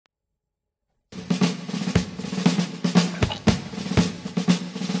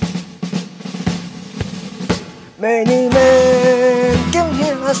Many men came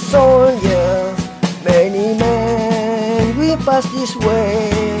here as soldiers, many men we pass this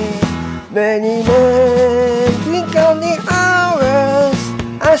way. Many men we count the hours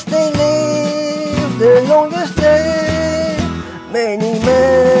as they live the longest day. Many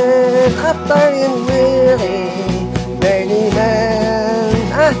men are tired and weary, many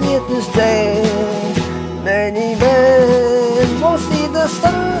men are here to stay. Many men won't see the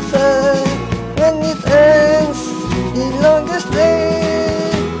sunset when it ends the longest day.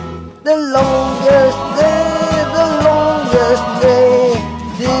 The longest day, the longest day.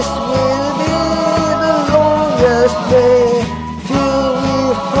 This will be the longest day. Filled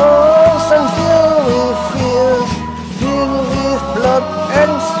with hopes and filled with fears, filled with blood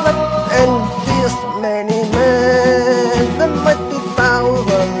and sweat and tears. Many men, the mighty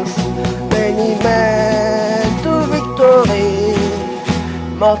thousands, many men to victory,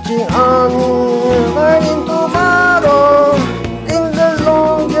 marching on, running tomorrow in the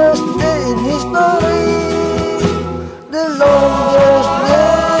longest day in history. The longest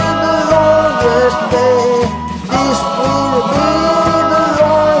day, the longest day. This will be the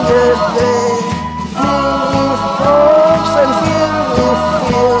longest day. Filled with hopes and filled with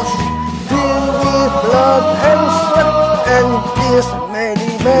fears, filled with blood and sweat and tears.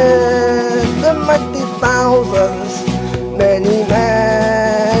 Many men, the mighty thousands, many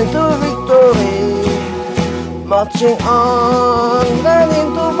men to victory, marching on.